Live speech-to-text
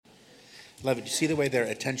Love it. You see the way their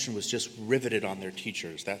attention was just riveted on their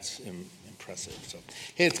teachers. That's impressive. So,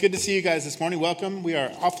 hey, it's good to see you guys this morning. Welcome. We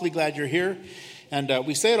are awfully glad you're here. And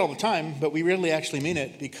we say it all the time, but we rarely actually mean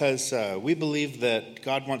it because we believe that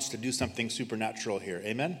God wants to do something supernatural here.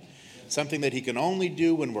 Amen? Something that he can only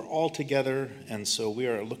do when we're all together. And so we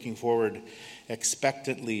are looking forward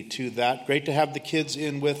expectantly to that. Great to have the kids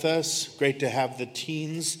in with us. Great to have the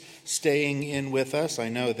teens staying in with us. I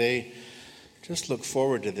know they just look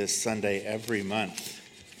forward to this Sunday every month.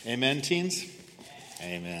 Amen, teens?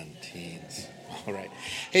 Amen, teens. All right.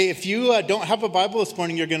 Hey, if you don't have a Bible this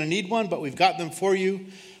morning, you're going to need one, but we've got them for you.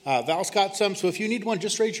 Val's got some, so if you need one,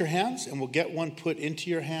 just raise your hands, and we'll get one put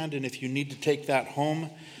into your hand. And if you need to take that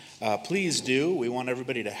home, please do. We want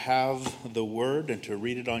everybody to have the Word and to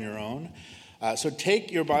read it on your own. So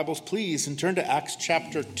take your Bibles, please, and turn to Acts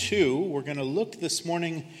chapter 2. We're going to look this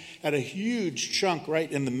morning at a huge chunk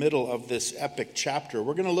right in the middle of this epic chapter.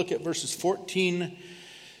 We're going to look at verses 14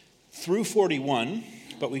 through 41,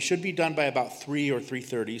 but we should be done by about 3 or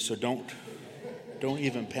 3:30, so don't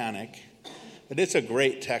even panic. But it's a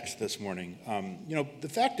great text this morning. The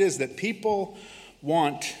fact is that people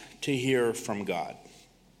want to hear from God.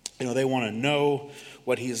 They want to know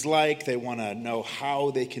what he's like. They want to know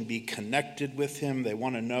how they can be connected with him. They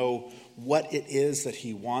want to know what it is that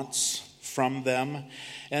he wants from them.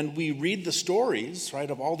 And we read the stories, right,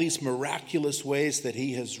 of all these miraculous ways that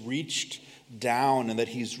he has reached down and that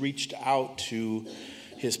he's reached out to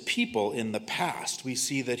his people in the past. We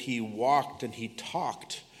see that he walked and he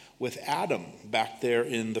talked with Adam back there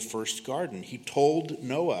in the first garden. He told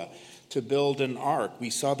Noah to build an ark. We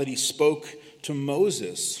saw that he spoke to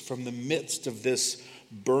Moses from the midst of this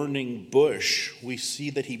burning bush. We see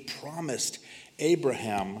that he promised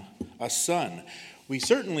Abraham a son. We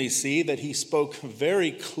certainly see that he spoke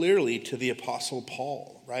very clearly to the Apostle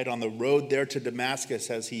Paul, right, on the road there to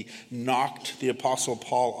Damascus as he knocked the Apostle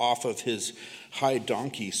Paul off of his high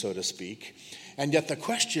donkey, so to speak. And yet the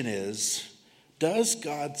question is, does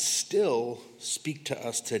God still speak to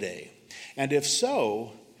us today? And if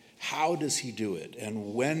so, how does he do it?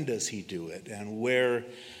 And when does he do it? And where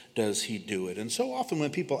does he do it? And so often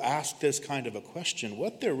when people ask this kind of a question,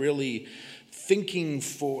 what they're really thinking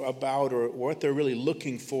about or what they're really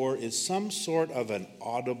looking for is some sort of an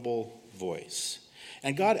audible voice.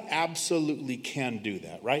 And God absolutely can do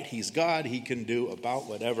that, right? He's God. He can do about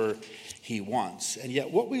whatever he wants. And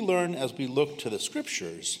yet what we learn as we look to the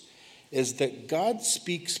scriptures is that God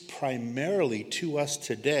speaks primarily to us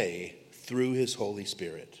today through his Holy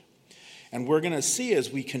Spirit. And we're going to see as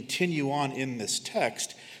we continue on in this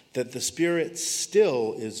text that the Spirit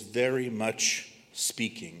still is very much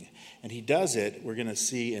speaking. And he does it, we're going to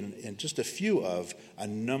see in just a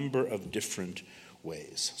number of different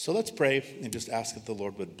ways. So let's pray and just ask that the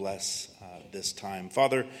Lord would bless this time.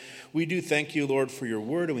 Father, we do thank you, Lord, for your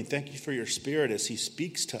word, and we thank you for your Spirit as he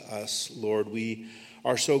speaks to us, Lord. We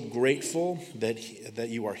are so grateful that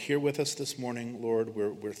you are here with us this morning, Lord.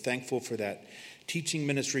 We're thankful for that teaching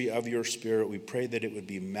ministry of your Spirit. We pray that it would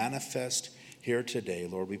be manifest here today,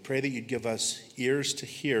 Lord. We pray that you'd give us ears to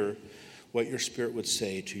hear what your Spirit would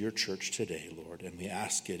say to your church today, Lord. And we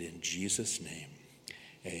ask it in Jesus' name.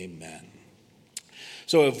 Amen.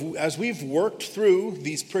 So as we've worked through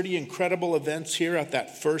these pretty incredible events here at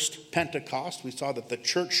that first Pentecost, we saw that the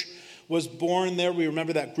church was born there. We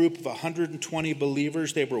remember that group of 120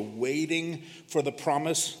 believers. They were waiting for the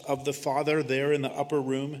promise of the Father there in the upper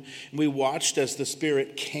room. And we watched as the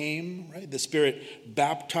Spirit came, right? The Spirit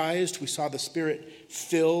baptized. We saw the Spirit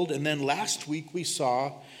filled. And then last week we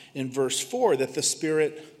saw in verse 4 that the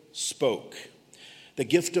Spirit spoke. The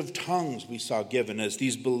gift of tongues we saw given as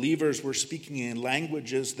these believers were speaking in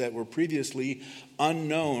languages that were previously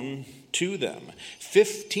unknown to them.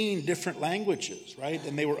 15 different languages, right?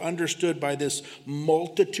 And they were understood by this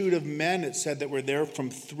multitude of men, it said, that were there from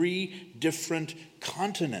 3 different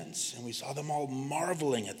continents. And we saw them all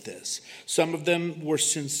marveling at this. Some of them were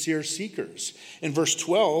sincere seekers. In verse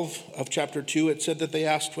 12 of chapter 2, it said that they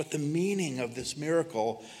asked what the meaning of this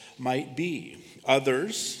miracle might be.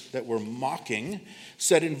 Others that were mocking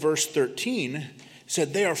said in verse 13,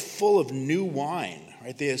 said they are full of new wine,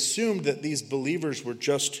 right? They assumed that these believers were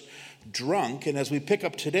just drunk. And as we pick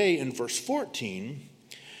up today in verse 14,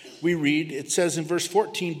 we read, it says in verse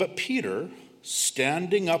 14, but Peter,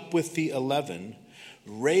 standing up with the 11,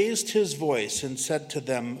 raised his voice and said to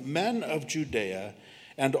them, men of Judea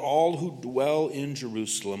and all who dwell in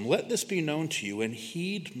Jerusalem, let this be known to you and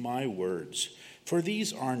heed my words. For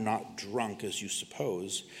these are not drunk as you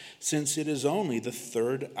suppose, since it is only the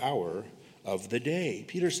 3rd hour of the day.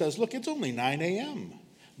 Peter says, look, it's only 9 a.m.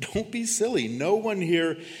 Don't be silly. No one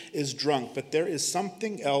here is drunk, but there is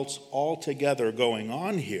something else altogether going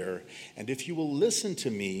on here. And if you will listen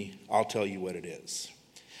to me, I'll tell you what it is.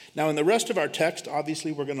 Now, in the rest of our text,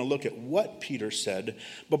 obviously, we're going to look at what Peter said.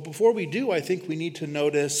 But before we do, I think we need to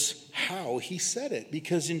notice how he said it.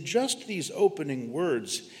 Because in just these opening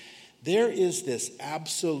words, there is this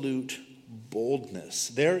absolute boldness.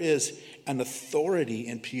 There is an authority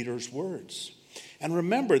in Peter's words. And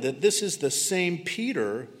remember that this is the same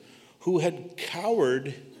Peter who had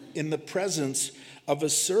cowered in the presence of a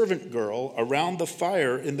servant girl around the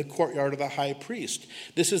fire in the courtyard of the high priest.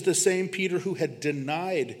 This is the same Peter who had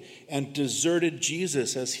denied and deserted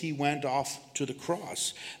Jesus as he went off to the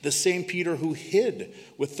cross. The same Peter who hid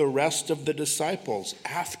with the rest of the disciples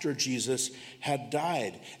after Jesus had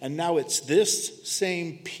died. And now it's this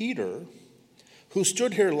same Peter who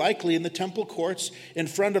stood here likely in the temple courts in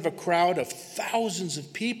front of a crowd of thousands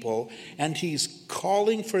of people, and he's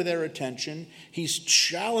calling for their attention, he's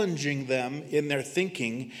challenging them in their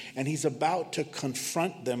thinking, and he's about to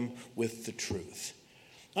confront them with the truth.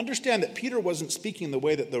 Understand that Peter wasn't speaking the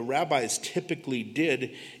way that the rabbis typically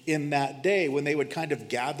did in that day, when they would kind of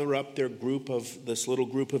gather up their this little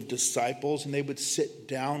group of disciples, and they would sit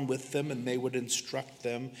down with them and they would instruct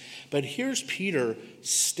them. But here's Peter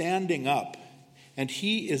standing up, and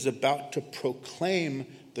he is about to proclaim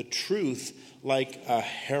the truth like a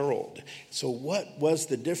herald. So what was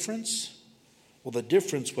the difference? Well, the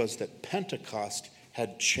difference was that Pentecost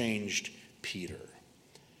had changed Peter.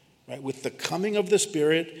 Right? With the coming of the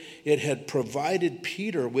Spirit, it had provided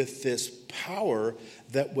Peter with this power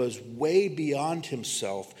that was way beyond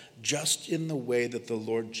himself, just in the way that the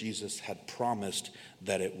Lord Jesus had promised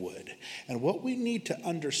that it would. And what we need to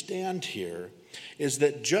understand here is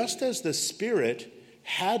that just as the Spirit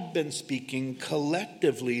had been speaking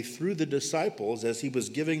collectively through the disciples as he was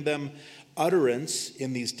giving them utterance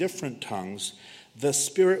in these different tongues, the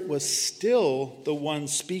Spirit was still the one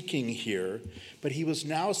speaking here, but he was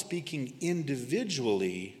now speaking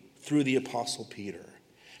individually through the Apostle Peter,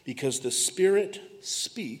 because the Spirit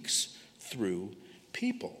speaks through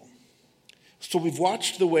people. So we've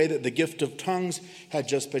watched the way that the gift of tongues had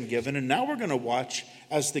just been given, and now we're going to watch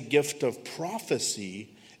as the gift of prophecy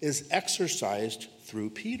is exercised through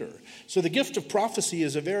Peter. So the gift of prophecy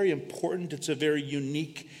is a very important, it's a very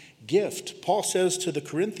unique gift. Paul says to the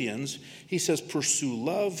Corinthians, he says, pursue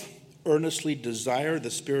love, earnestly desire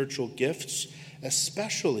the spiritual gifts,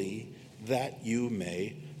 especially that you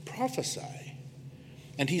may prophesy.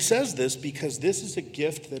 And he says this because this is a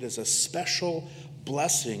gift that is a special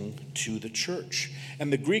blessing to the church.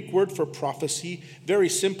 And the Greek word for prophecy very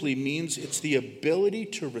simply means it's the ability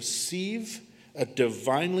to receive a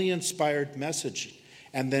divinely inspired message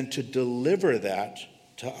and then to deliver that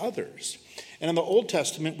to others. And in the Old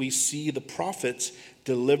Testament, we see the prophets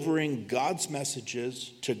delivering God's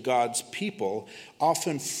messages to God's people,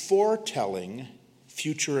 often foretelling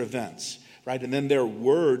future events, right? And then their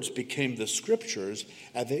words became the scriptures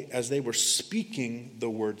as they were speaking the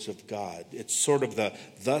words of God. It's sort of the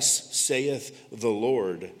thus saith the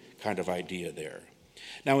Lord kind of idea there.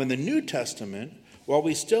 Now, in the New Testament, while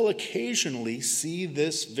we still occasionally see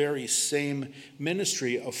this very same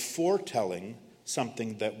ministry of foretelling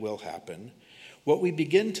something that will happen, what we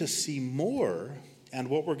begin to see more, and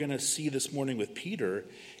what we're going to see this morning with Peter,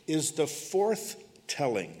 is the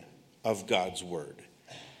forthtelling of God's word.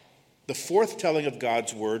 The forthtelling of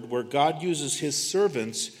God's word, where God uses his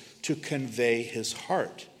servants to convey his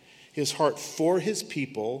heart for his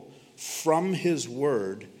people, from his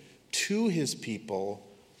word to his people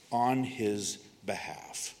on his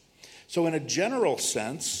behalf. So in a general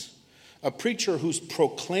sense, a preacher who's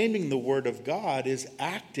proclaiming the word of God is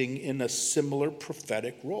acting in a similar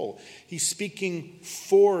prophetic role. He's speaking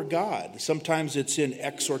for God. Sometimes it's in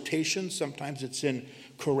exhortation, sometimes it's in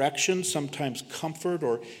correction, sometimes comfort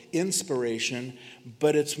or inspiration,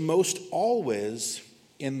 but it's most always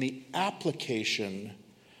in the application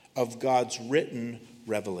of God's written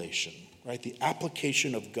revelation, right? The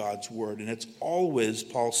application of God's word. And it's always,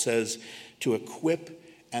 Paul says, to equip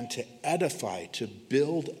and to edify, to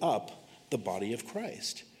build up the body of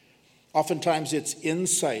Christ. Oftentimes it's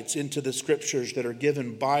insights into the scriptures that are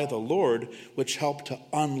given by the Lord which help to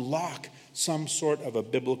unlock some sort of a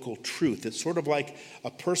biblical truth. It's sort of like a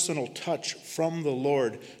personal touch from the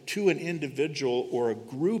Lord to an individual or a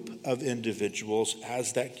group of individuals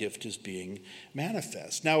as that gift is being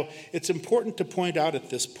manifest. Now, it's important to point out at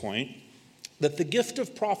this point that the gift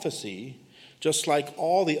of prophecy, just like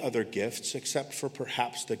all the other gifts, except for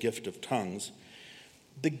perhaps the gift of tongues,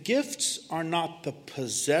 the gifts are not the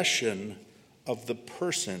possession of the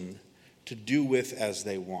person to do with as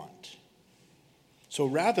they want. So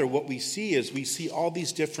rather, what we see is we see all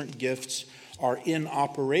these different gifts are in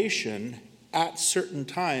operation at certain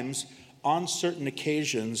times, on certain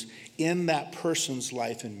occasions, in that person's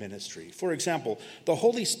life and ministry. For example, the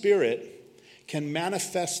Holy Spirit can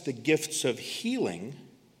manifest the gifts of healing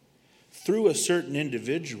through a certain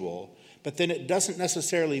individual, but then it doesn't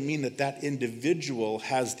necessarily mean that that individual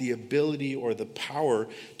has the ability or the power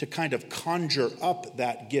to kind of conjure up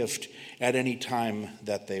that gift at any time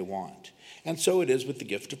that they want. And so it is with the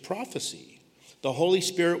gift of prophecy. The Holy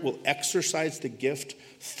Spirit will exercise the gift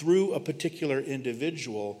through a particular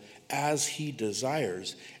individual as he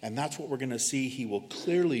desires. And that's what we're going to see he will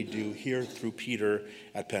clearly do here through Peter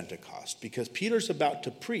at Pentecost. Because Peter's about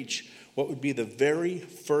to preach what would be the very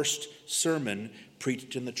first sermon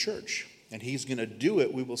preached in the church. And he's going to do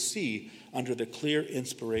it, we will see, under the clear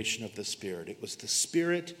inspiration of the Spirit. It was the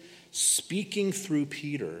Spirit speaking through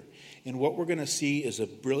Peter. And what we're going to see is a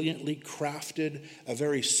brilliantly crafted, a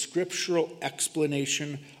very scriptural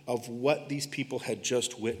explanation of what these people had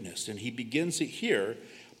just witnessed. And he begins it here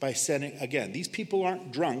by saying, again, these people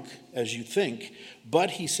aren't drunk, as you think,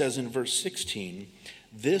 but he says in verse 16,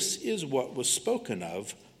 this is what was spoken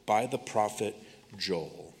of by the prophet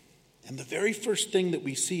Joel. And the very first thing that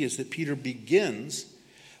we see is that Peter begins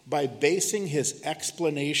by basing his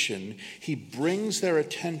explanation, he brings their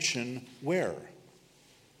attention where?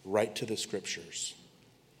 Right to the scriptures.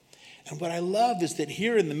 And what I love is that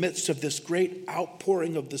here in the midst of this great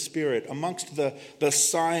outpouring of the Spirit, amongst the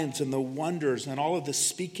signs and the wonders and all of the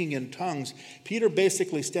speaking in tongues, Peter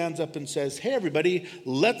basically stands up and says, hey, everybody,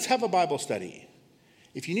 let's have a Bible study.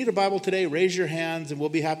 If you need a Bible today, raise your hands and we'll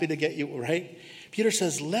be happy to get you, right? Peter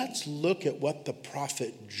says, let's look at what the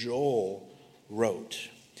prophet Joel wrote.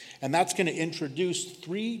 And that's going to introduce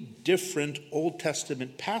 3 different Old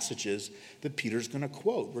Testament passages that Peter's going to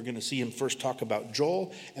quote. We're going to see him first talk about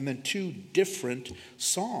Joel and then 2 different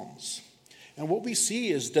Psalms. And what we see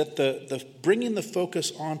is that the bringing the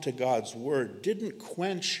focus onto God's word didn't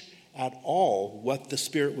quench at all what the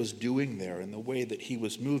Spirit was doing there and the way that he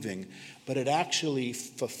was moving, but it actually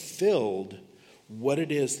fulfilled what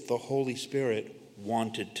it is the Holy Spirit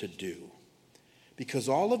wanted to do. Because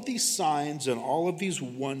all of these signs and all of these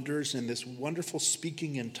wonders and this wonderful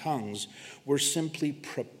speaking in tongues were simply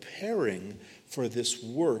preparing for this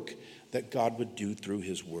work that God would do through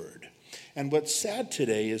his word. And what's sad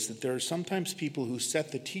today is that there are sometimes people who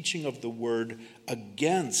set the teaching of the word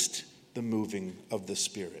against the moving of the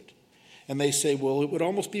Spirit. And they say, well, it would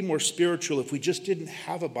almost be more spiritual if we just didn't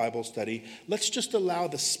have a Bible study. Let's just allow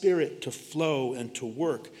the Spirit to flow and to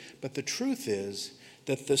work. But the truth is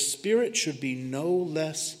that the Spirit should be no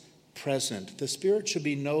less present. The Spirit should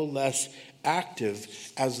be no less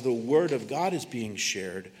active as the Word of God is being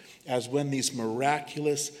shared, as when these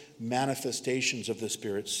miraculous manifestations of the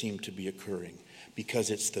Spirit seem to be occurring, because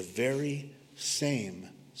it's the very same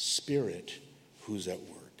Spirit who's at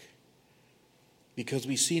work. Because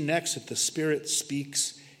we see next that the Spirit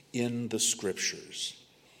speaks in the Scriptures.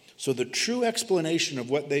 So the true explanation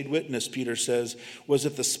of what they'd witnessed, Peter says, was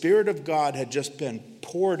that the Spirit of God had just been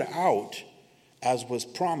poured out as was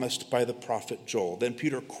promised by the prophet Joel. Then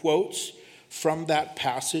Peter quotes from that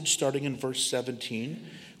passage starting in verse 17.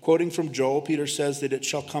 Quoting from Joel, Peter says that it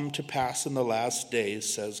shall come to pass in the last days,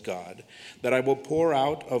 says God, that I will pour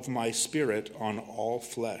out of my Spirit on all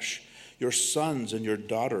flesh. Your sons and your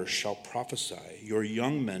daughters shall prophesy. Your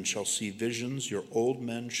young men shall see visions. Your old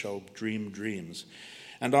men shall dream dreams.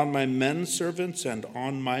 And on my men servants and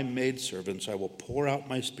on my maidservants I will pour out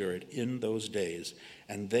my Spirit in those days,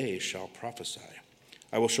 and they shall prophesy.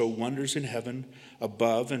 I will show wonders in heaven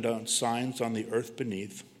above and on signs on the earth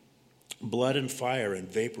beneath, blood and fire and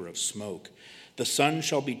vapor of smoke. The sun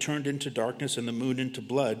shall be turned into darkness and the moon into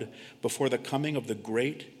blood before the coming of the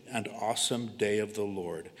great and awesome day of the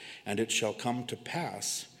Lord. And it shall come to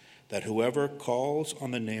pass that whoever calls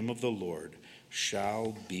on the name of the Lord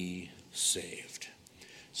shall be saved.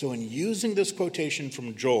 So in using this quotation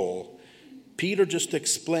from Joel, Peter just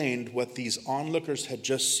explained what these onlookers had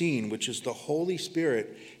just seen, which is the Holy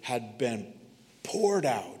Spirit had been poured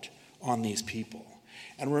out on these people.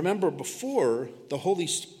 And remember, before, the Holy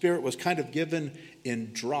Spirit was kind of given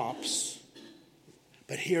in drops,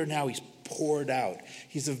 but here now he's poured out.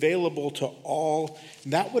 He's available to all.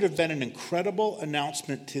 That would have been an incredible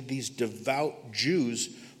announcement to these devout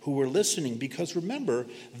Jews who were listening, because remember,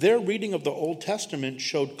 their reading of the Old Testament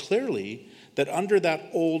showed clearly that under that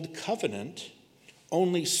old covenant,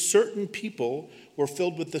 only certain people were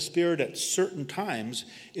filled with the Spirit at certain times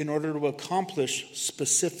in order to accomplish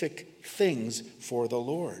specific things for the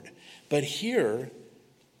Lord. But here,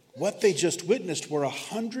 What they just witnessed were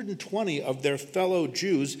 120 of their fellow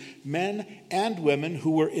Jews, men and women,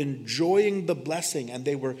 who were enjoying the blessing, and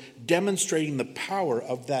they were demonstrating the power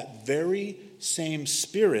of that very same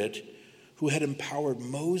Spirit who had empowered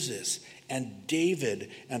Moses and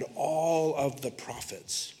David and all of the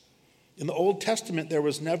prophets. In the Old Testament, there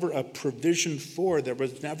was never a provision for, there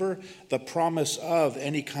was never the promise of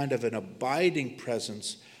any kind of an abiding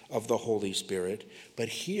presence of the Holy Spirit. But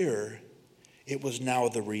here, it was now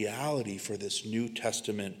the reality for this New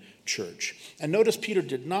Testament church. And notice Peter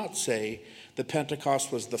did not say that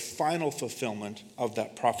Pentecost was the final fulfillment of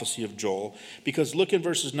that prophecy of Joel, because look in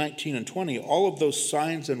verses 19 and 20, all of those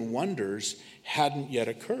signs and wonders hadn't yet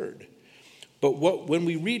occurred. But when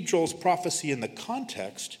we read Joel's prophecy in the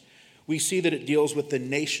context, we see that it deals with the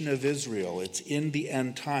nation of Israel. It's in the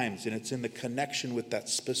end times, and it's in the connection with that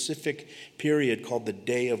specific period called the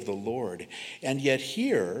day of the Lord. And yet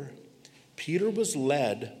here, Peter was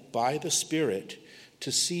led by the Spirit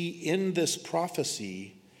to see in this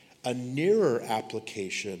prophecy a nearer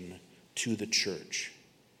application to the church.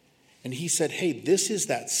 And he said, hey, this is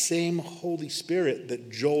that same Holy Spirit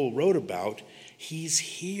that Joel wrote about. He's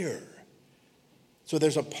here. So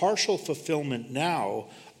there's a partial fulfillment now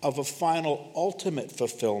of a final ultimate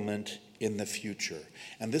fulfillment in the future.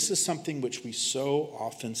 And this is something which we so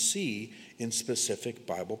often see in specific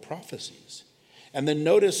Bible prophecies. And then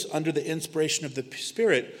notice, under the inspiration of the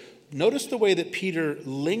Spirit, notice the way that Peter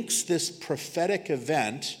links this prophetic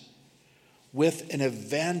event with an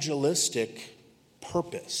evangelistic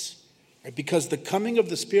purpose. Right? Because the coming of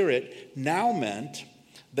the Spirit now meant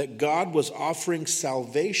that God was offering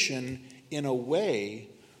salvation in a way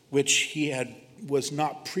which he was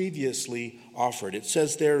not previously offered. It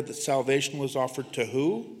says there that salvation was offered to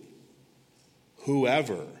who?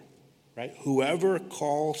 Whoever. Right? Whoever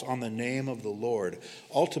calls on the name of the Lord.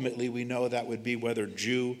 Ultimately, we know that would be whether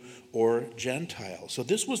Jew or Gentile. So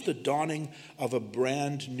this was the dawning of a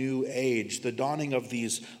brand new age, the dawning of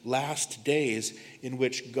these last days in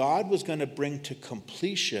which God was going to bring to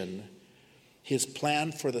completion his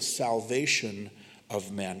plan for the salvation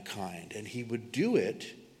of mankind. And he would do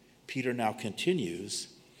it, Peter now continues,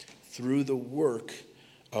 through the work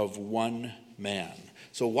of one man.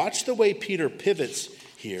 So watch the way Peter pivots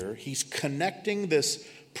here. He's connecting this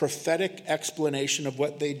prophetic explanation of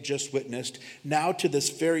what they just witnessed now to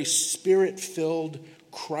this very Spirit-filled,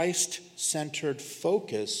 Christ-centered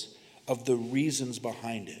focus of the reasons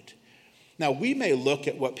behind it. Now, we may look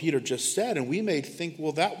at what Peter just said and we may think,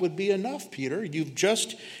 well, that would be enough, Peter. You've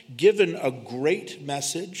just given a great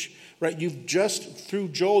message, right? Through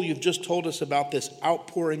Joel, you've just told us about this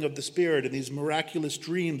outpouring of the Spirit and these miraculous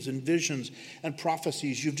dreams and visions and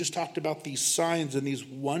prophecies. You've just talked about these signs and these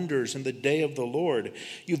wonders in the day of the Lord.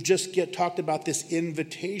 You've just talked about this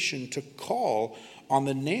invitation to call on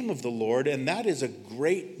the name of the Lord, and that is a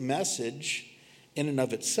great message in and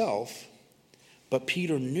of itself. But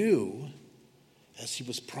Peter knew, as he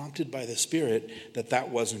was prompted by the Spirit, that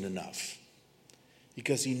wasn't enough.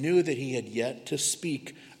 Because he knew that he had yet to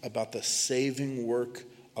speak about the saving work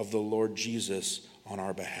of the Lord Jesus on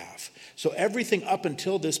our behalf. So everything up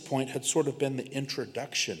until this point had sort of been the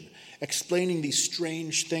introduction, explaining these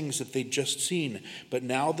strange things that they'd just seen. But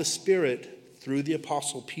now the Spirit, through the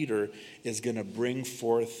Apostle Peter, is going to bring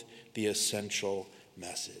forth the essential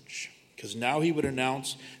message. Because now he would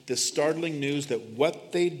announce this startling news that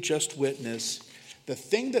what they'd just witnessed, the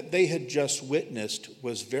thing that they had just witnessed,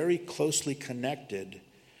 was very closely connected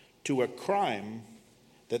to a crime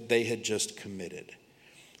that they had just committed.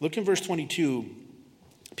 Look in verse 22.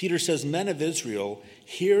 Peter says, "Men of Israel,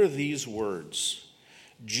 hear these words.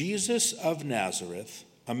 Jesus of Nazareth,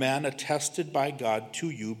 a man attested by God to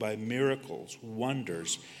you by miracles,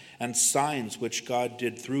 wonders, and signs which God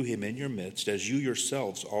did through him in your midst, as you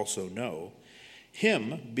yourselves also know,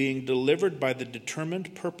 him being delivered by the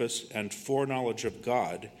determined purpose and foreknowledge of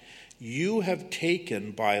God, you have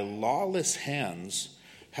taken by lawless hands,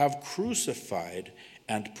 have crucified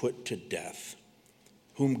and put to death,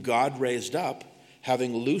 whom God raised up,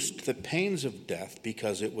 having loosed the pains of death,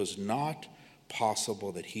 because it was not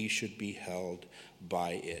possible that he should be held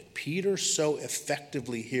by it." Peter so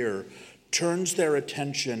effectively here turns their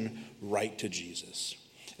attention right to Jesus.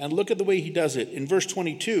 And look at the way he does it. In verse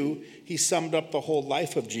 22, he summed up the whole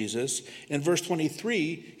life of Jesus. In verse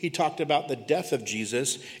 23, he talked about the death of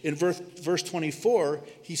Jesus. In verse 24,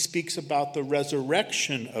 he speaks about the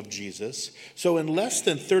resurrection of Jesus. So in less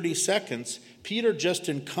than 30 seconds, Peter just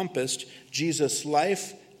encompassed Jesus'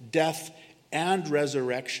 life, death, and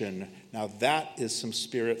resurrection. Now that is some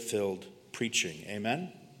Spirit-filled preaching.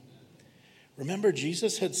 Amen? Remember,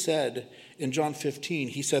 Jesus had said in John 15,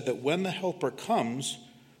 he said that when the Helper comes,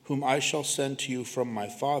 whom I shall send to you from my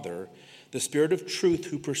Father, the Spirit of truth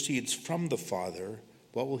who proceeds from the Father,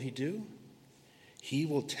 what will he do? He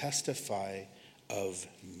will testify of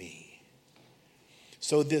me.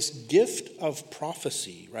 So this gift of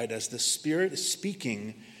prophecy, right, as the Spirit is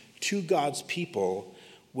speaking to God's people,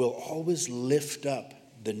 will always lift up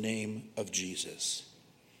the name of Jesus.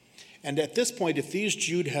 And at this point, if these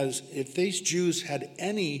Jews had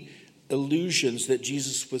any illusions that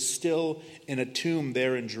Jesus was still in a tomb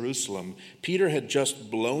there in Jerusalem, Peter had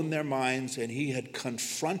just blown their minds, and he had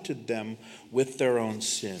confronted them with their own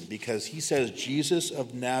sin, because he says Jesus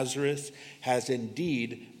of Nazareth has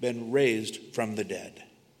indeed been raised from the dead.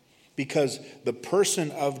 Because the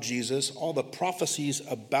person of Jesus, all the prophecies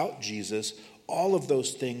about Jesus, all of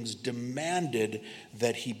those things demanded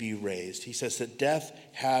that he be raised. He says that death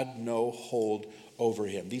had no hold over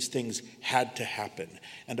him. These things had to happen.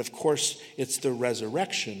 And of course, it's the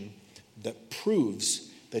resurrection that proves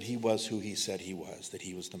that he was who he said he was, that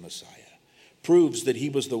he was the Messiah. Proves that he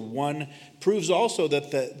was the one, proves also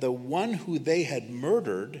that the one who they had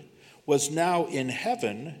murdered was now in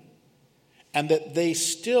heaven, and that they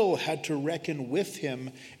still had to reckon with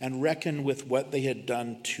him and reckon with what they had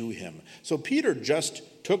done to him. So Peter just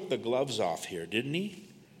took the gloves off here, didn't he?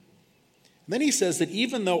 And then he says that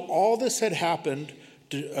even though all this had happened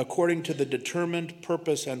according to the determined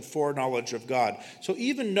purpose and foreknowledge of God, so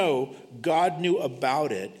even though God knew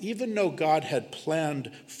about it, even though God had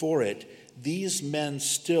planned for it, these men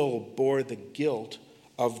still bore the guilt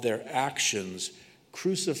of their actions,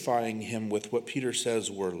 crucifying him with what Peter says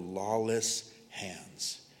were lawless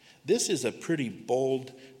hands. This is a pretty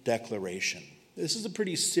bold declaration. This is a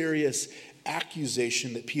pretty serious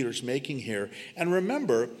accusation that Peter's making here. And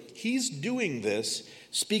remember, he's doing this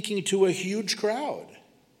speaking to a huge crowd.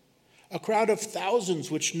 A crowd of thousands,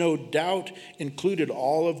 which no doubt included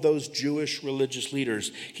all of those Jewish religious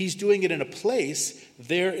leaders. He's doing it in a place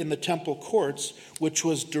there in the temple courts, which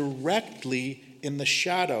was directly in the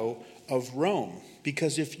shadow of Rome.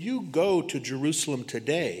 Because if you go to Jerusalem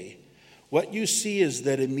today, what you see is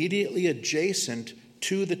that immediately adjacent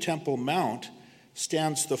to the Temple Mount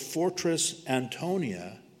stands the Fortress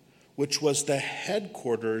Antonia, which was the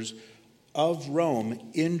headquarters of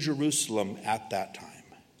Rome in Jerusalem at that time.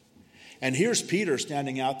 And here's Peter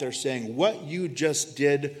standing out there saying, what you just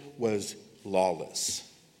did was lawless.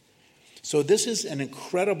 So this is an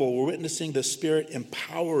incredible, we're witnessing the Spirit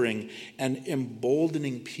empowering and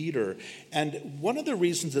emboldening Peter. And one of the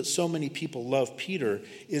reasons that so many people love Peter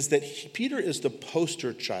is that Peter is the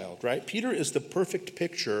poster child, right? Peter is the perfect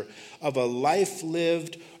picture of a life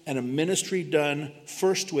lived and a ministry done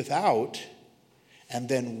first without and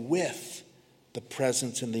then with the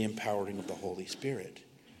presence and the empowering of the Holy Spirit.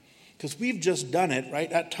 Because we've just done it,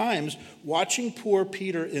 right? At times, watching poor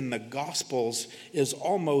Peter in the Gospels is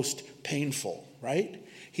almost painful, right?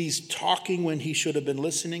 He's talking when he should have been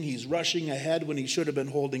listening. He's rushing ahead when he should have been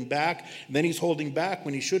holding back. And then he's holding back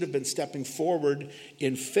when he should have been stepping forward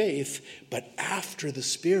in faith. But after the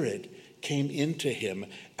Spirit came into him,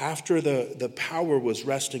 after the power was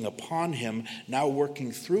resting upon him, now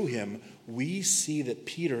working through him, we see that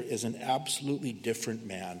Peter is an absolutely different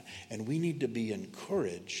man. And we need to be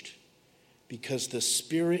encouraged, because the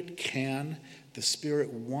Spirit can, the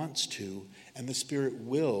Spirit wants to, and the Spirit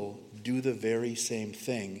will do the very same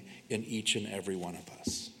thing in each and every one of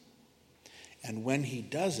us. And when he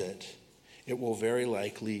does it, it will very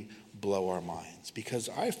likely blow our minds. Because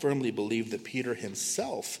I firmly believe that Peter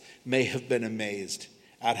himself may have been amazed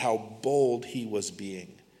at how bold he was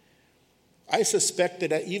being. I suspect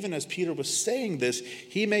that even as Peter was saying this,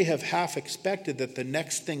 he may have half expected that the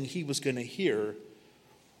next thing he was going to hear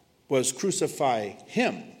was crucify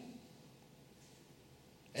him.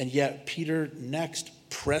 And yet Peter next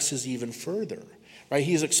presses even further. Right?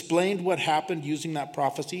 He's explained what happened using that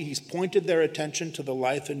prophecy. He's pointed their attention to the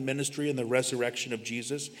life and ministry and the resurrection of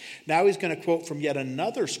Jesus. Now he's going to quote from yet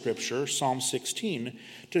another scripture, Psalm 16,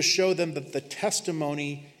 to show them that the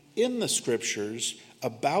testimony in the scriptures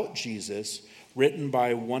about Jesus, written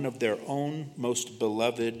by one of their own most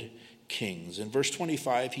beloved kings. In verse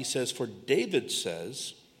 25, he says, "For David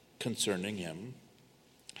says concerning him,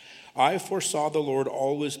 I foresaw the Lord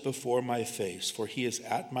always before my face, for he is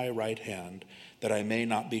at my right hand, that I may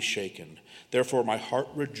not be shaken. Therefore my heart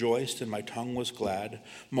rejoiced and my tongue was glad.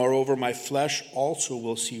 Moreover, my flesh also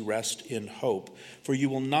will see rest in hope. For you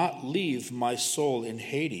will not leave my soul in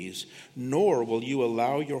Hades, nor will you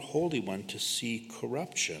allow your Holy One to see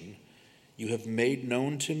corruption. You have made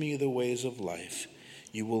known to me the ways of life.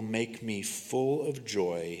 You will make me full of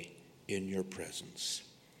joy in your presence."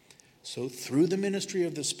 So through the ministry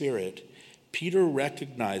of the Spirit, Peter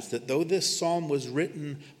recognized that though this psalm was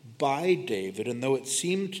written by David, and though it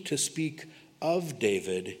seemed to speak of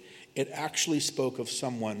David, it actually spoke of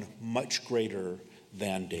someone much greater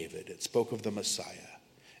than David. It spoke of the Messiah.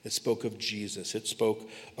 It spoke of Jesus. It spoke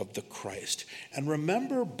of the Christ. And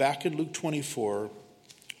remember back in Luke 24,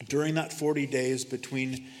 during that 40 days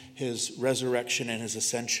between his resurrection and his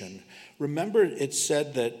ascension, remember it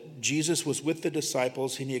said that Jesus was with the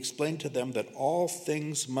disciples and he explained to them that all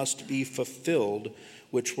things must be fulfilled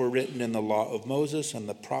which were written in the law of Moses and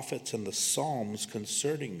the prophets and the Psalms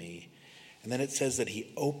concerning me. And then it says that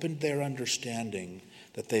he opened their understanding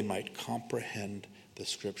that they might comprehend the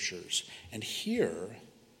scriptures. And here,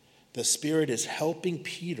 the Spirit is helping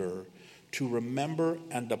Peter to remember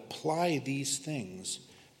and apply these things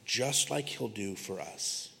just like he'll do for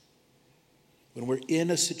us. When we're in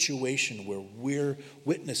a situation where we're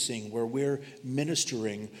witnessing, where we're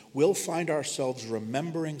ministering, we'll find ourselves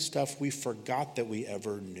remembering stuff we forgot that we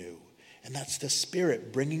ever knew. And that's the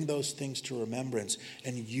Spirit bringing those things to remembrance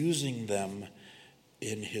and using them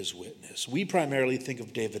in his witness. We primarily think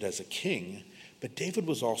of David as a king, but David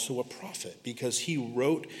was also a prophet because he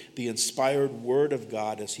wrote the inspired word of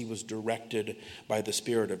God as he was directed by the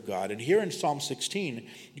Spirit of God. And here in Psalm 16,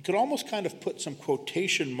 you could almost kind of put some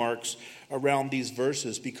quotation marks around these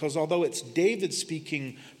verses because although it's David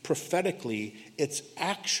speaking prophetically, it's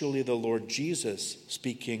actually the Lord Jesus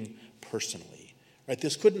speaking personally. Right?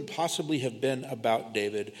 This couldn't possibly have been about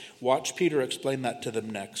David. Watch Peter explain that to them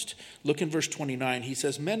next. Look in verse 29. He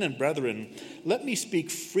says, "Men and brethren, let me speak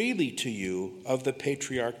freely to you of the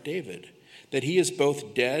patriarch David, that he is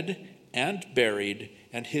both dead and buried,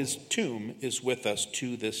 and his tomb is with us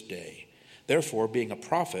to this day. Therefore, being a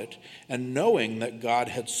prophet, and knowing that God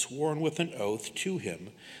had sworn with an oath to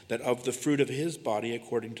him that of the fruit of his body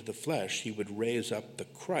according to the flesh he would raise up the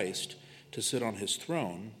Christ to sit on his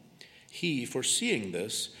throne, he, foreseeing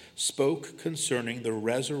this, spoke concerning the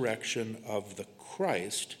resurrection of the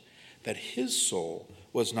Christ, that his soul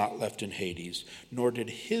was not left in Hades, nor did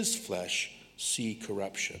his flesh see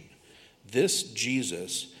corruption. This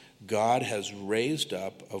Jesus God has raised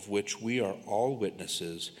up, of which we are all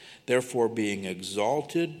witnesses. Therefore, being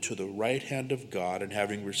exalted to the right hand of God, and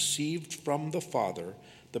having received from the Father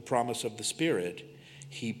the promise of the Spirit,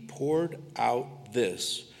 he poured out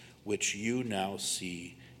this which you now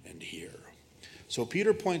see and hear." So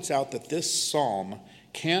Peter points out that this psalm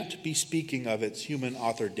can't be speaking of its human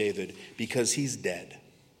author David because he's dead.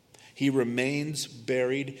 He remains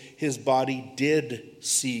buried. His body did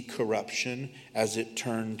see corruption as it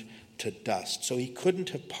turned to dust. So he couldn't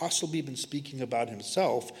have possibly been speaking about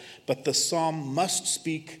himself, but the psalm must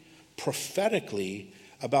speak prophetically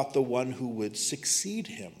about the one who would succeed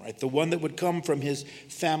him, right? The one that would come from his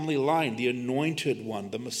family line, the anointed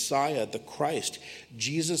one, the Messiah, the Christ,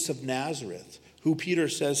 Jesus of Nazareth, who Peter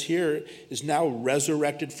says here is now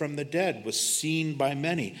resurrected from the dead, was seen by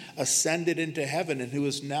many, ascended into heaven, and who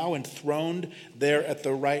is now enthroned there at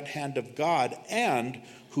the right hand of God, and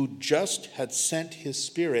who just had sent his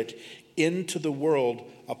Spirit into the world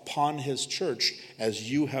upon his church,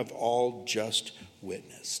 as you have all just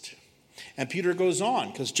witnessed. And Peter goes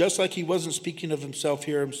on, because just like he wasn't speaking of himself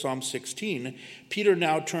here in Psalm 16, Peter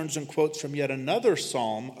now turns and quotes from yet another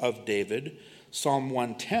psalm of David, Psalm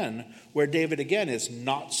 110, where David again is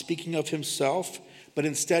not speaking of himself, but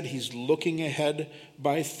instead he's looking ahead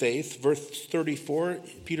by faith. Verse 34,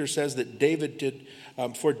 Peter says that David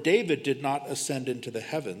did not ascend into the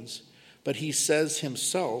heavens, but he says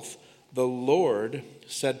himself, "The Lord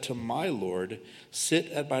said to my Lord, sit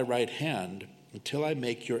at my right hand until I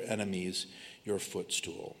make your enemies your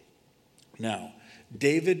footstool." Now,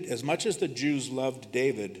 David, as much as the Jews loved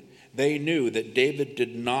David, they knew that David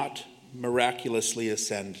did not miraculously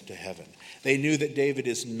ascend to heaven. They knew that David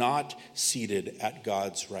is not seated at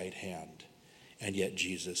God's right hand, and yet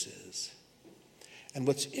Jesus is. And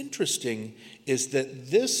what's interesting is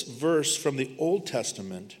that this verse from the Old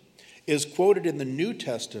Testament is quoted in the New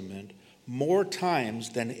Testament more times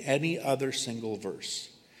than any other single verse.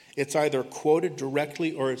 It's either quoted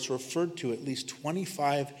directly or it's referred to at least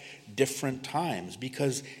 25 different times,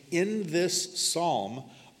 because in this psalm,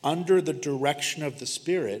 under the direction of the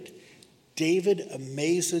Spirit, David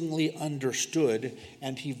amazingly understood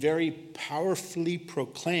and he very powerfully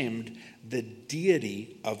proclaimed the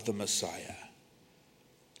deity of the Messiah.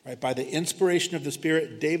 Right? By the inspiration of the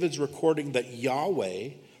Spirit, David's recording that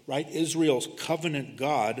Yahweh, right, Israel's covenant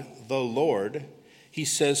God, the Lord, he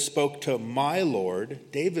says, spoke to my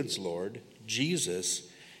Lord, David's Lord, Jesus.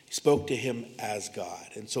 He spoke to him as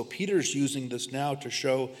God. And so Peter's using this now to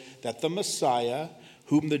show that the Messiah,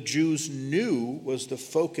 whom the Jews knew was the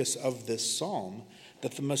focus of this psalm,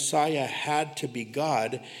 that the Messiah had to be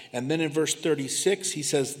God. And then in verse 36, he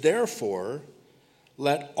says, therefore,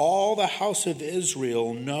 let all the house of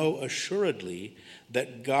Israel know assuredly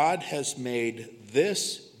that God has made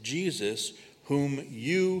this Jesus, whom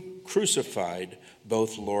you crucified,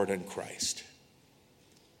 both Lord and Christ.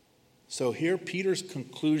 So here Peter's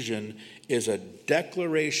conclusion is a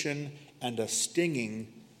declaration and a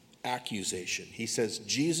stinging accusation. He says,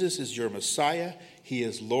 Jesus is your Messiah. He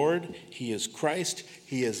is Lord. He is Christ.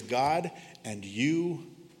 He is God. And you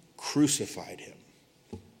crucified him.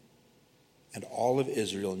 And all of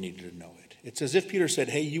Israel needed to know it. It's as if Peter said,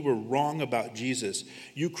 hey, you were wrong about Jesus.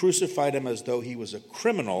 You crucified him as though he was a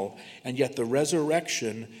criminal, and yet the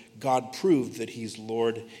resurrection, God proved that he's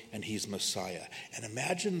Lord and he's Messiah. And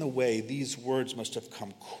imagine the way these words must have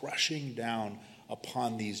come crushing down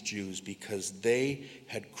upon these Jews because they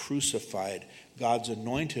had crucified God's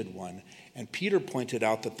anointed one. And Peter pointed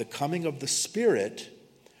out that the coming of the Spirit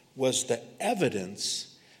was the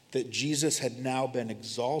evidence that Jesus had now been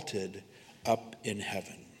exalted up in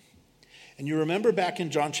heaven. And you remember back in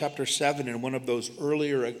John chapter 7, in one of those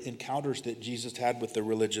earlier encounters that Jesus had with the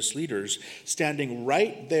religious leaders, standing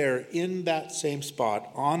right there in that same spot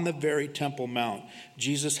on the very Temple Mount,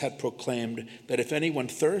 Jesus had proclaimed that if anyone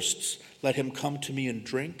thirsts, let him come to me and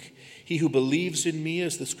drink. He who believes in me,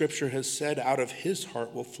 as the scripture has said, out of his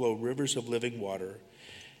heart will flow rivers of living water.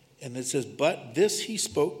 And it says, but this he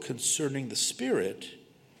spoke concerning the Spirit,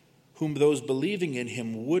 whom those believing in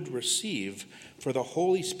him would receive, for the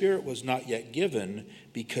Holy Spirit was not yet given,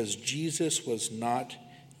 because Jesus was not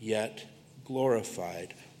yet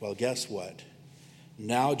glorified. Well, guess what?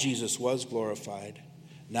 Now Jesus was glorified.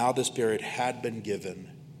 Now the Spirit had been given,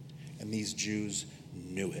 and these Jews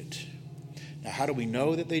knew it. Now, how do we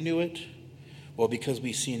know that they knew it? Well, because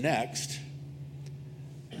we see next.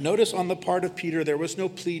 Notice on the part of Peter, there was no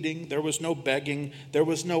pleading, there was no begging, there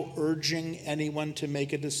was no urging anyone to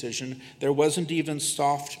make a decision. There wasn't even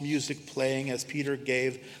soft music playing as Peter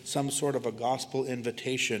gave some sort of a gospel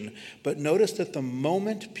invitation. But notice that the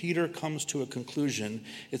moment Peter comes to a conclusion,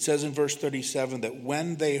 it says in verse 37 that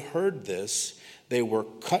when they heard this, they were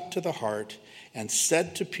cut to the heart and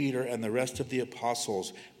said to Peter and the rest of the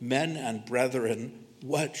apostles, men and brethren,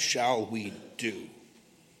 what shall we do?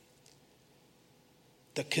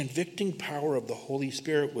 The convicting power of the Holy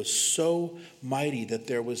Spirit was so mighty that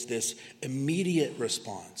there was this immediate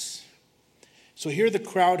response. So here the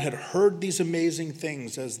crowd had heard these amazing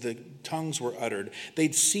things as the tongues were uttered.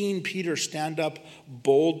 They'd seen Peter stand up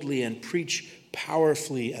boldly and preach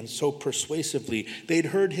powerfully and so persuasively. They'd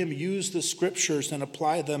heard him use the scriptures and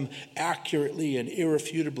apply them accurately and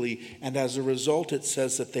irrefutably. And as a result, it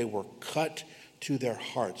says that they were cut to their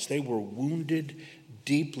hearts. They were wounded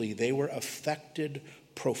deeply. They were affected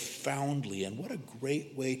profoundly. And what a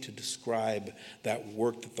great way to describe that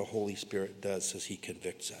work that the Holy Spirit does as he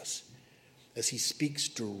convicts us, as he speaks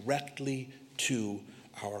directly to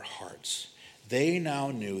our hearts. They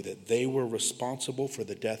now knew that they were responsible for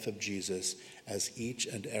the death of Jesus, as each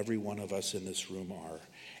and every one of us in this room are.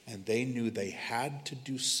 And they knew they had to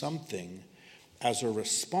do something as a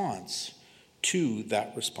response to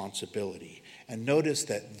that responsibility. And notice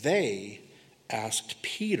that they asked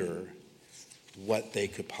Peter what they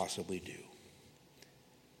could possibly do.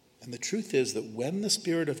 And the truth is that when the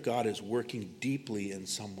Spirit of God is working deeply in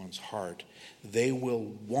someone's heart, they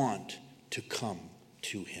will want to come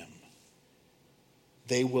to him.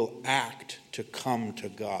 They will act to come to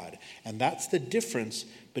God. And that's the difference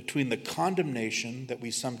between the condemnation that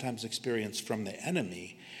we sometimes experience from the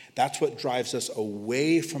enemy. That's what drives us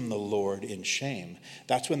away from the Lord in shame.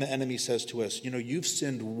 That's when the enemy says to us, you've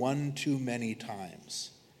sinned one too many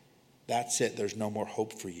times. That's it. There's no more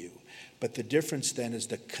hope for you. But the difference then is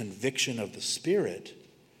the conviction of the Spirit.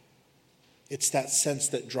 It's that sense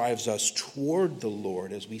that drives us toward the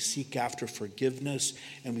Lord as we seek after forgiveness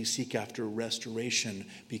and we seek after restoration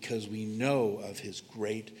because we know of his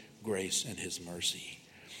great grace and his mercy.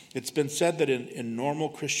 It's been said that in normal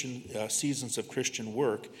Christian seasons of Christian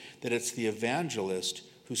work, that it's the evangelist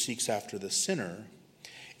who seeks after the sinner.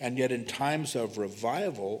 And yet in times of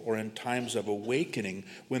revival or in times of awakening,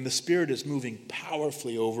 when the Spirit is moving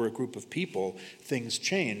powerfully over a group of people, things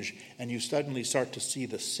change, and you suddenly start to see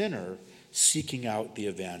the sinner seeking out the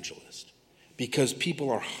evangelist. Because people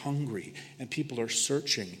are hungry, and people are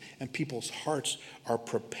searching, and people's hearts are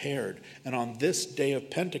prepared. And on this day of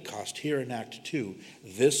Pentecost, here in Act 2,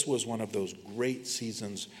 this was one of those great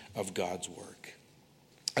seasons of God's work.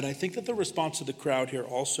 And I think that the response of the crowd here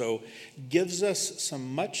also gives us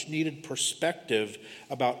some much needed perspective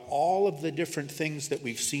about all of the different things that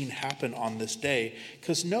we've seen happen on this day.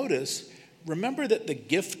 Because remember that the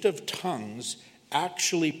gift of tongues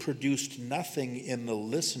actually produced nothing in the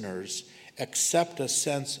listeners except a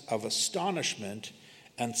sense of astonishment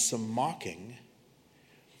and some mocking.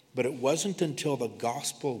 But it wasn't until the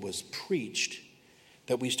gospel was preached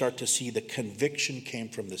that we start to see the conviction came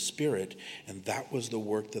from the Spirit, and that was the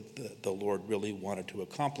work that the Lord really wanted to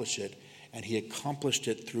accomplish it, and he accomplished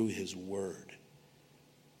it through his word.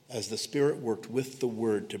 As the Spirit worked with the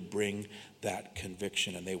word to bring that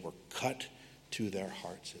conviction, and they were cut to their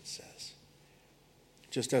hearts, it says.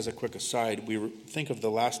 Just as a quick aside, think of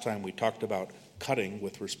the last time we talked about cutting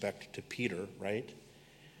with respect to Peter, right?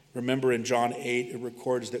 Remember in John 8, it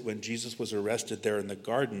records that when Jesus was arrested there in the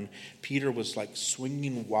garden, Peter was like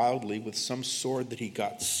swinging wildly with some sword that he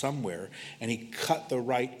got somewhere, and he cut the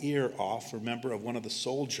right ear off, remember, of one of the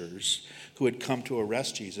soldiers who had come to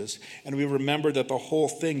arrest Jesus. And we remember that the whole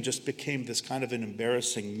thing just became this kind of an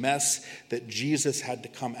embarrassing mess that Jesus had to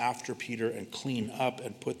come after Peter and clean up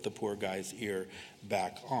and put the poor guy's ear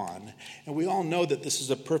back on. And we all know that this is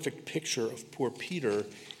a perfect picture of poor Peter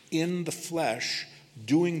in the flesh,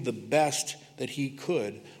 doing the best that he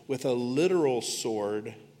could with a literal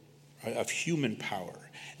sword of human power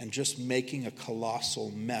and just making a colossal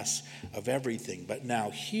mess of everything. But now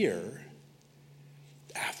here,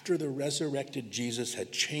 after the resurrected Jesus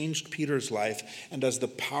had changed Peter's life, and as the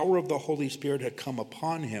power of the Holy Spirit had come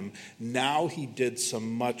upon him, now he did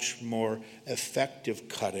some much more effective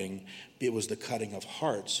cutting. It was the cutting of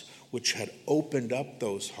hearts, which had opened up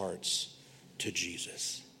those hearts to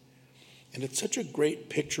Jesus. And it's such a great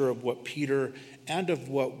picture of what Peter and of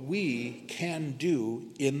what we can do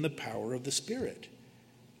in the power of the Spirit.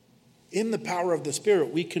 In the power of the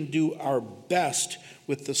Spirit, we can do our best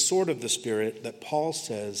with the sword of the Spirit that Paul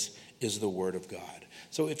says is the Word of God.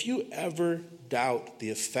 So if you ever doubt the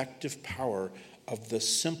effective power of the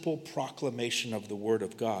simple proclamation of the Word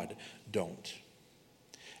of God, don't.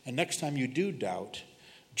 And next time you do doubt,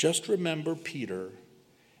 just remember Peter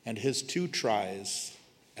and his 2 tries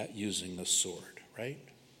at using the sword, right?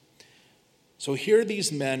 So here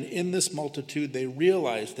these men in this multitude, they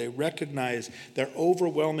recognize their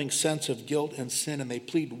overwhelming sense of guilt and sin, and they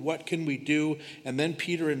plead, what can we do? And then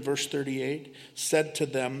Peter in verse 38 said to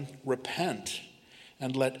them, repent,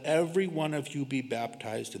 and let every one of you be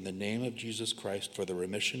baptized in the name of Jesus Christ for the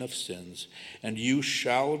remission of sins, and you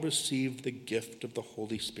shall receive the gift of the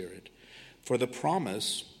Holy Spirit. For the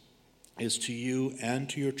promise is to you and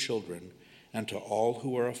to your children, and to all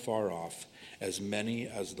who are afar off, as many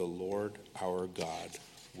as the Lord our God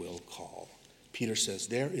will call. Peter says,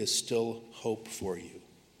 there is still hope for you.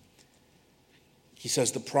 He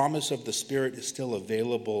says the promise of the Spirit is still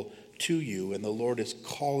available to you, and the Lord is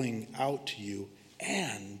calling out to you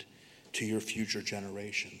and to your future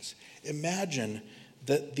generations. Imagine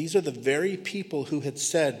that these are the very people who had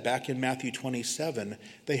said back in Matthew 27,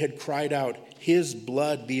 they had cried out, his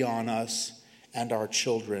blood be on us and our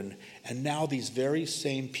children. And now these very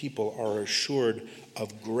same people are assured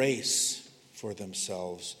of grace for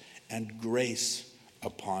themselves and grace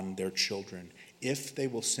upon their children if they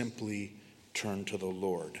will simply turn to the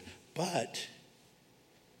Lord. But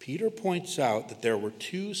Peter points out that there were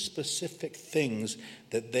 2 specific things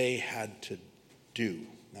that they had to do.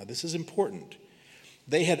 Now this is important.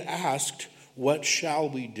 They had asked, what shall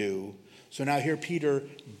we do? So now here Peter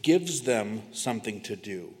gives them something to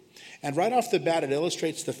do. And right off the bat, it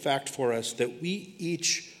illustrates the fact for us that we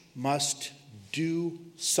each must do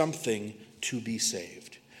something to be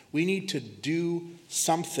saved. We need to do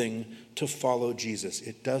something to follow Jesus.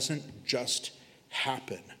 It doesn't just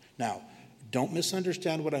happen. Now, don't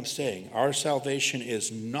misunderstand what I'm saying. Our salvation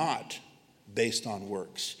is not based on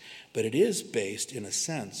works, but it is based, in a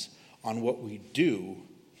sense, on what we do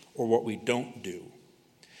or what we don't do.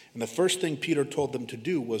 And the first thing Peter told them to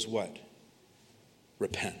do was what?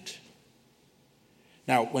 Repent.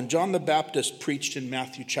 Now, when John the Baptist preached in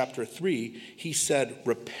Matthew chapter 3, he said,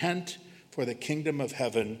 repent, for the kingdom of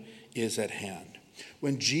heaven is at hand.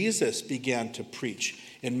 When Jesus began to preach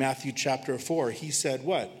in Matthew chapter 4, he said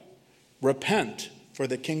what? Repent, for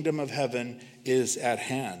the kingdom of heaven is at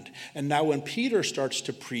hand. And now when Peter starts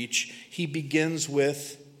to preach, he begins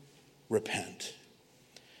with repent.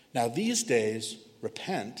 Now these days,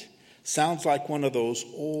 repent sounds like one of those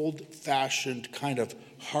old-fashioned kind of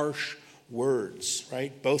harsh words,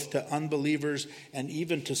 right? Both to unbelievers and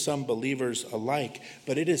even to some believers alike.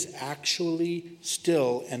 But it is actually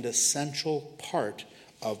still an essential part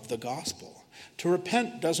of the gospel. To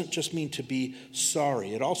repent doesn't just mean to be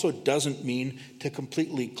sorry. It also doesn't mean to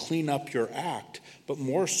completely clean up your act. But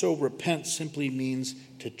more so, repent simply means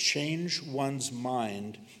to change one's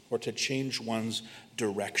mind or to change one's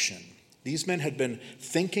direction. These men had been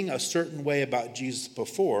thinking a certain way about Jesus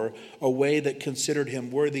before, a way that considered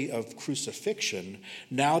him worthy of crucifixion.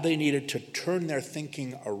 Now they needed to turn their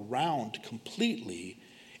thinking around completely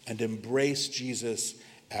and embrace Jesus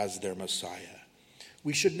as their Messiah.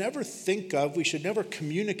 We should never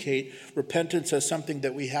communicate repentance as something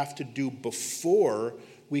that we have to do before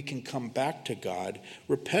we can come back to God.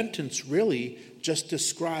 Repentance really just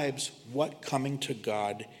describes what coming to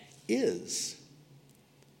God is.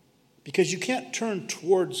 Because you can't turn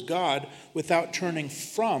towards God without turning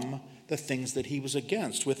from the things that he was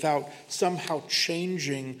against, without somehow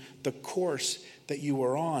changing the course that you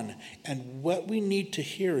were on. And what we need to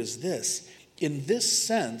hear is this. In this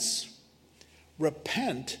sense,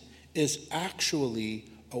 repent is actually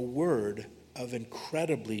a word of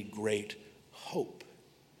incredibly great hope.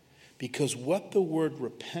 Because what the word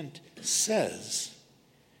repent says,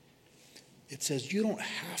 it says you don't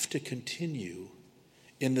have to continue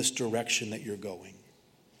in this direction that you're going.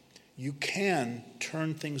 You can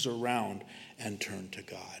turn things around and turn to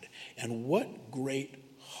God. And what great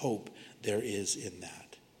hope there is in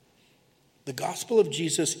that. The gospel of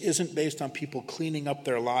Jesus isn't based on people cleaning up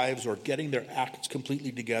their lives or getting their acts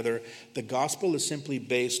completely together. The gospel is simply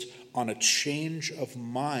based on a change of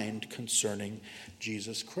mind concerning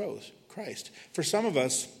Jesus Christ. For some of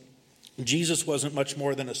us, Jesus wasn't much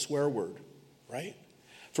more than a swear word, right?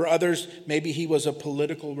 For others, maybe he was a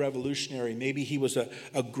political revolutionary. Maybe he was a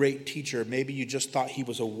great teacher. Maybe you just thought he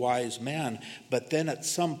was a wise man. But then at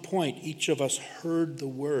some point, each of us heard the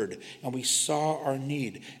word, and we saw our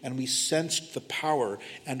need, and we sensed the power,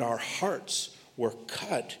 and our hearts were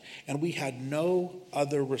cut, and we had no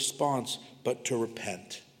other response but to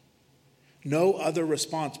repent. No other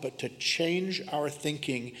response but to change our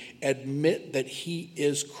thinking, admit that he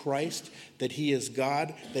is Christ, that he is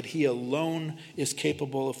God, that he alone is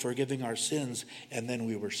capable of forgiving our sins, and then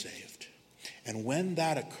we were saved. And when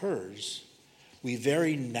that occurs, we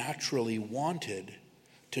very naturally wanted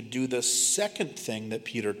to do the second thing that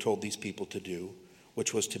Peter told these people to do,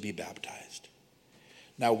 which was to be baptized.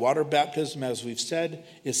 Now, water baptism, as we've said,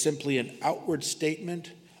 is simply an outward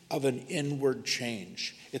statement of an inward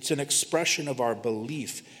change. It's an expression of our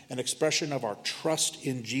belief, an expression of our trust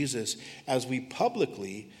in Jesus as we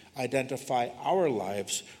publicly identify our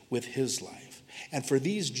lives with his life. And for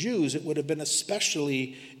these Jews, it would have been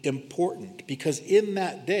especially important because in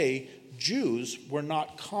that day, Jews were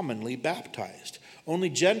not commonly baptized. Only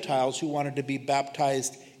Gentiles who wanted to be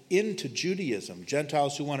baptized into Judaism,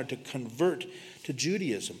 Gentiles who wanted to convert to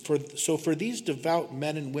Judaism. So for these devout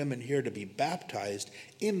men and women here to be baptized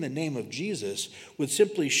in the name of Jesus would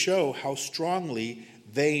simply show how strongly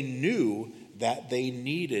they knew that they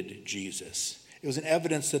needed Jesus. It was an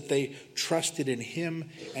evidence that they trusted in him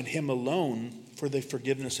and him alone for the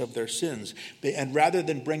forgiveness of their sins. And rather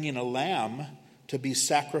than bringing a lamb to be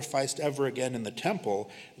sacrificed ever again in the temple,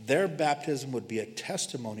 their baptism would be a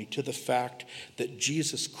testimony to the fact that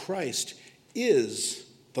Jesus Christ is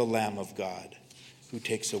the Lamb of God who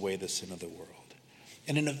takes away the sin of the world.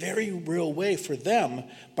 And in a very real way for them,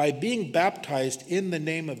 by being baptized in the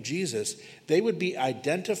name of Jesus, they would be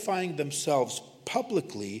identifying themselves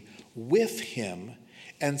publicly with him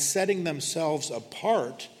and setting themselves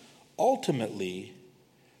apart, ultimately,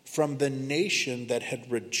 from the nation that had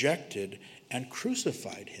rejected and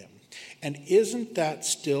crucified him. And isn't that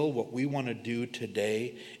still what we want to do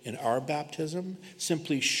today in our baptism?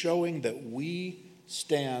 Simply showing that we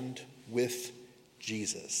stand with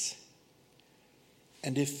Jesus.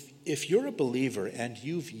 And if you're a believer and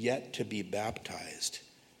you've yet to be baptized,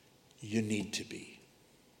 you need to be.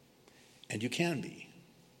 And you can be.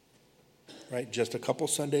 Right? Just a couple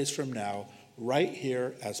Sundays from now, right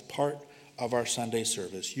here as part of our Sunday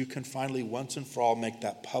service, you can finally once and for all make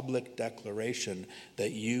that public declaration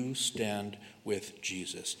that you stand with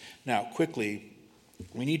Jesus. Now, quickly,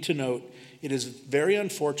 we need to note it is very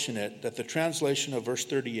unfortunate that the translation of verse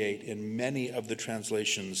 38 in many of the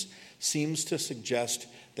translations seems to suggest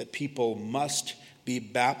that people must be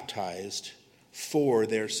baptized for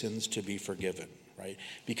their sins to be forgiven, right?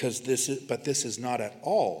 Because this is not at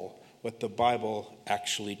all what the Bible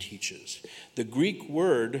actually teaches. The Greek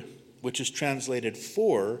word, which is translated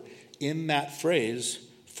for in that phrase,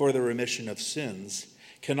 for the remission of sins,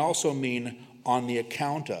 can also mean on the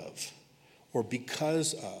account of, or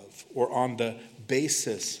because of, or on the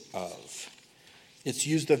basis of. It's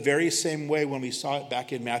used the very same way when we saw it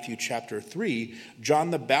back in Matthew chapter 3.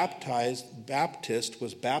 John the Baptist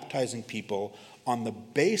was baptizing people on the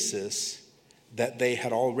basis that they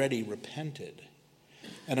had already repented.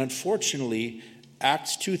 And unfortunately,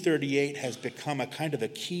 Acts 2:38 has become a kind of a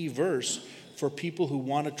key verse for people who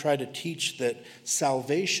want to try to teach that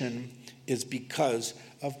salvation is because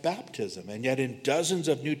of baptism. And yet in dozens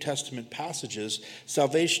of New Testament passages,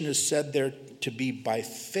 salvation is said there to be by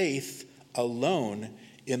faith alone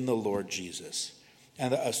in the Lord Jesus.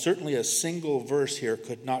 And certainly a single verse here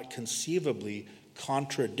could not conceivably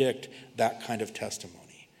contradict that kind of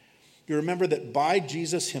testimony. You remember that by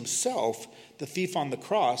Jesus himself, the thief on the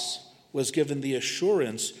cross was given the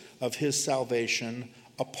assurance of his salvation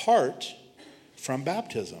apart from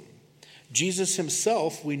baptism. Jesus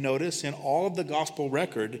himself, we notice in all of the gospel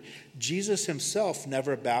record, Jesus himself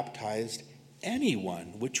never baptized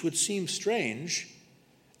anyone, which would seem strange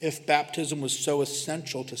if baptism was so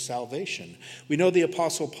essential to salvation. We know the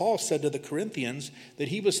Apostle Paul said to the Corinthians that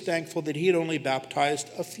he was thankful that he had only baptized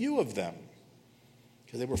a few of them,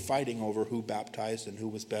 because they were fighting over who baptized and who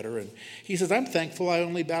was better. And he says, I'm thankful I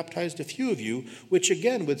only baptized a few of you, which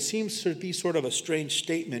again would seem to be sort of a strange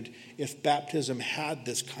statement if baptism had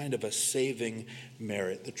this kind of a saving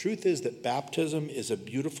merit. The truth is that baptism is a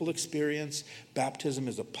beautiful experience. Baptism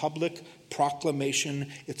is a public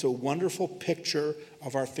proclamation. It's a wonderful picture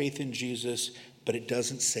of our faith in Jesus, but it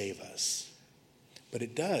doesn't save us. But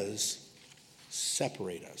it does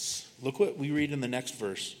separate us. Look what we read in the next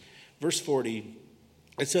verse. Verse 40.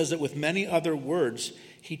 It says that with many other words,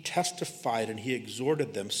 he testified and he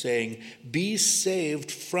exhorted them, saying, be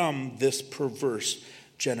saved from this perverse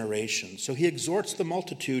generation. So he exhorts the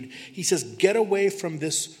multitude. He says, get away from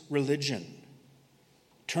this religion.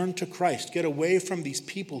 Turn to Christ. Get away from these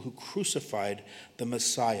people who crucified the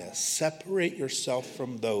Messiah. Separate yourself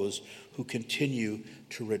from those who continue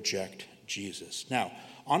to reject Jesus. Now,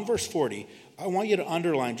 on verse 40, I want you to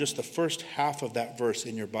underline just the first half of that verse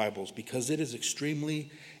in your Bibles, because it is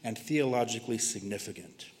extremely and theologically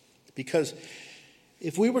significant. Because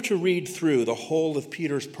if we were to read through the whole of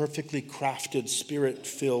Peter's perfectly crafted,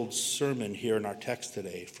 spirit-filled sermon here in our text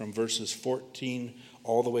today, from verses 14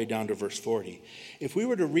 all the way down to verse 40, if we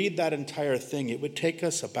were to read that entire thing, it would take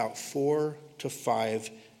us about 4 to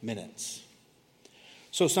 5 minutes.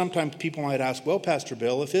 So sometimes people might ask, well, Pastor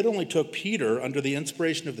Bill, if it only took Peter, under the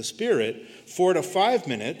inspiration of the Spirit, 4 to 5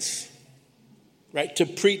 minutes, right, to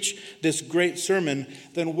preach this great sermon,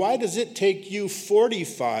 then why does it take you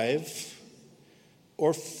 45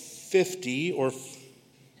 or 50 or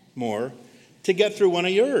more to get through one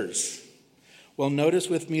of yours? Well, notice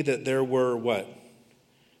with me that there were what?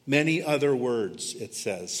 Many other words, it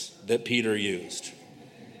says, that Peter used.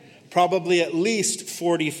 Probably at least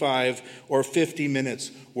 45 or 50 minutes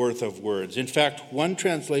worth of words. In fact, one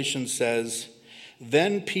translation says,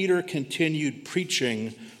 then Peter continued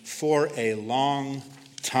preaching for a long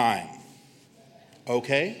time.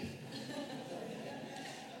 Okay?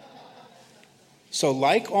 So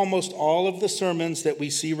like almost all of the sermons that we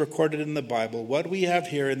see recorded in the Bible, what we have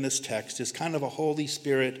here in this text is kind of a Holy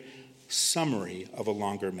Spirit summary of a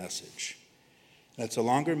longer message. And it's a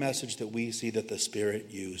longer message that we see that the Spirit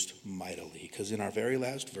used mightily, because in our very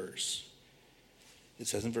last verse, it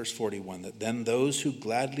says in verse 41 that then those who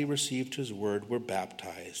gladly received his word were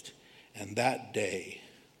baptized, and that day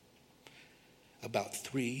about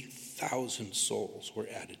 3,000 souls were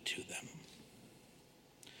added to them.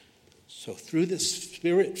 So through this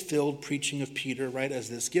Spirit-filled preaching of Peter, right, as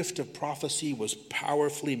this gift of prophecy was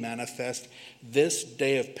powerfully manifest, this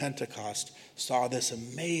day of Pentecost saw this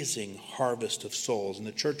amazing harvest of souls. And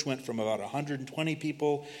the church went from about 120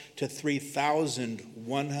 people to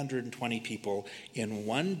 3,120 people in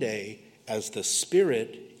one day, as the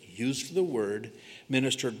Spirit used the word,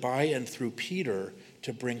 ministered by and through Peter,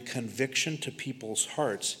 to bring conviction to people's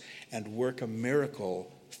hearts and work a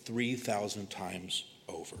miracle 3,000 times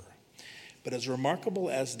over. But as remarkable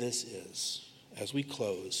as this is, as we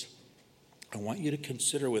close, I want you to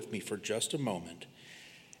consider with me for just a moment,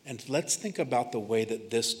 and let's think about the way that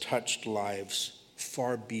this touched lives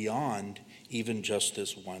far beyond even just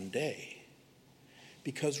this one day.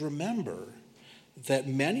 Because remember that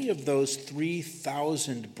many of those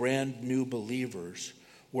 3,000 brand new believers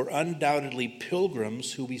were undoubtedly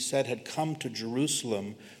pilgrims who we said had come to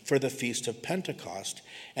Jerusalem for the Feast of Pentecost.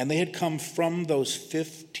 And they had come from those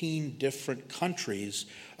 15 different countries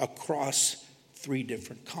across 3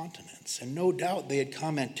 different continents. And no doubt they had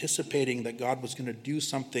come anticipating that God was going to do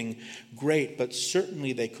something great, but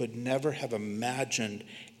certainly they could never have imagined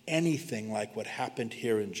anything like what happened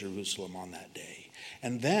here in Jerusalem on that day.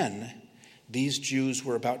 And then these Jews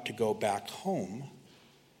were about to go back home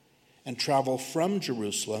and travel from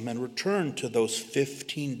Jerusalem and return to those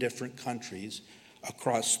 15 different countries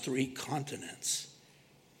across 3 continents.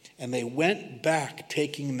 And they went back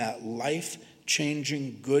taking that life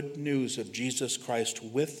life-changing good news of Jesus Christ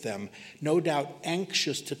with them, no doubt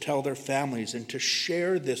anxious to tell their families and to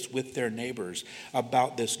share this with their neighbors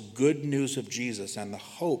about this good news of Jesus and the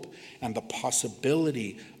hope and the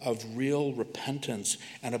possibility of real repentance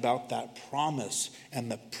and about that promise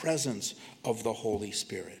and the presence of the Holy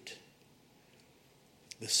Spirit.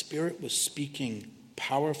 The Spirit was speaking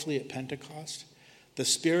powerfully at Pentecost. The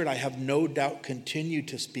Spirit, I have no doubt, continued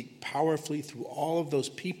to speak powerfully through all of those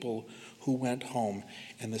people who went home.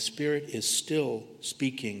 And the Spirit is still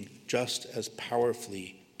speaking just as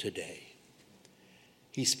powerfully today.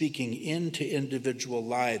 He's speaking into individual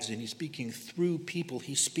lives, and he's speaking through people.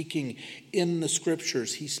 He's speaking in the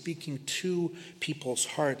Scriptures. He's speaking to people's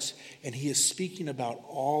hearts, and he is speaking about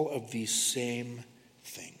all of these same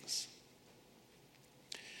things.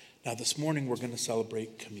 Now, this morning, we're going to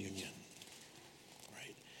celebrate communion,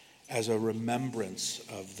 right? As a remembrance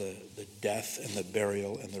of the death and the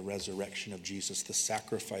burial and the resurrection of Jesus, the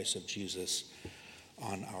sacrifice of Jesus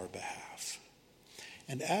on our behalf.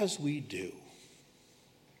 And as we do,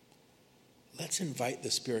 let's invite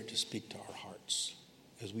the Spirit to speak to our hearts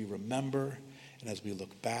as we remember and as we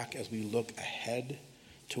look back, as we look ahead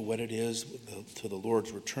to what it is, to the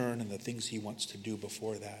Lord's return and the things he wants to do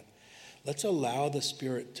before that. Let's allow the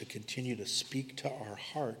Spirit to continue to speak to our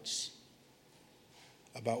hearts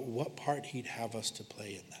about what part he'd have us to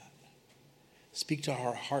play in that. Speak to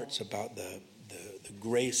our hearts about the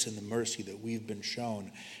grace and the mercy that we've been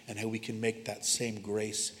shown and how we can make that same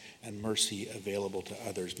grace and mercy available to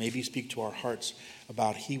others. Maybe speak to our hearts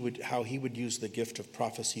about how he would use the gift of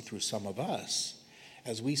prophecy through some of us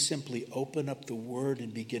as we simply open up the word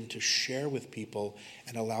and begin to share with people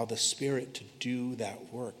and allow the Spirit to do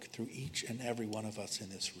that work through each and every one of us in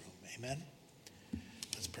this room. Amen?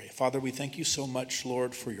 Let's pray. Father, we thank you so much,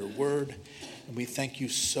 Lord, for your word. And we thank you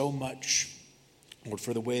so much, Lord,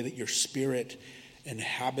 for the way that your Spirit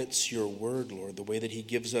inhabits your word, Lord, the way that he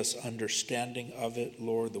gives us understanding of it,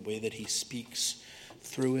 Lord, the way that he speaks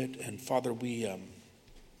through it. And Father, Lord,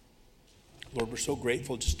 we're so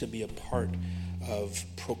grateful just to be a part of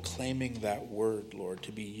proclaiming that word, Lord,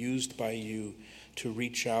 to be used by you to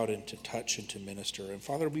reach out and to touch and to minister. And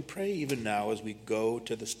Father, we pray even now as we go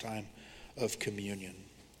to this time of communion.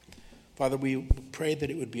 Father, we pray that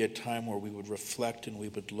it would be a time where we would reflect and we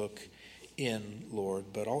would look in, Lord,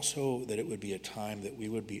 but also that it would be a time that we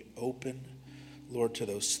would be open, Lord, to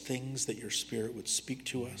those things that your Spirit would speak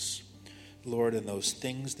to us, Lord, and those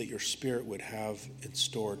things that your Spirit would have in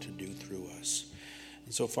store to do through us.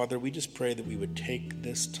 And so, Father, we just pray that we would take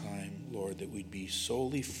this time, Lord, that we'd be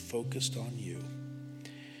solely focused on you.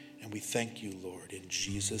 And we thank you, Lord, in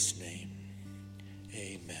Jesus' name.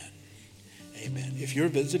 Amen. Amen. If you're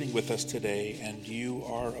visiting with us today and you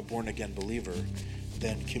are a born-again believer,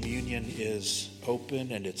 then communion is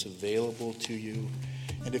open and it's available to you.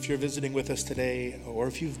 And if you're visiting with us today, or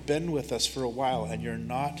if you've been with us for a while and you're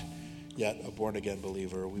not yet a born-again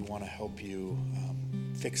believer, we want to help you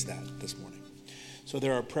fix that this morning. So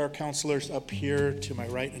there are prayer counselors up here to my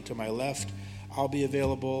right and to my left. I'll be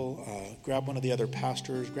available. Grab one of the other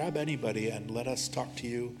pastors, grab anybody, and let us talk to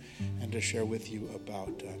you and to share with you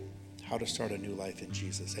about how to start a new life in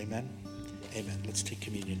Jesus. Amen? Amen. Let's take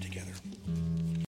communion together.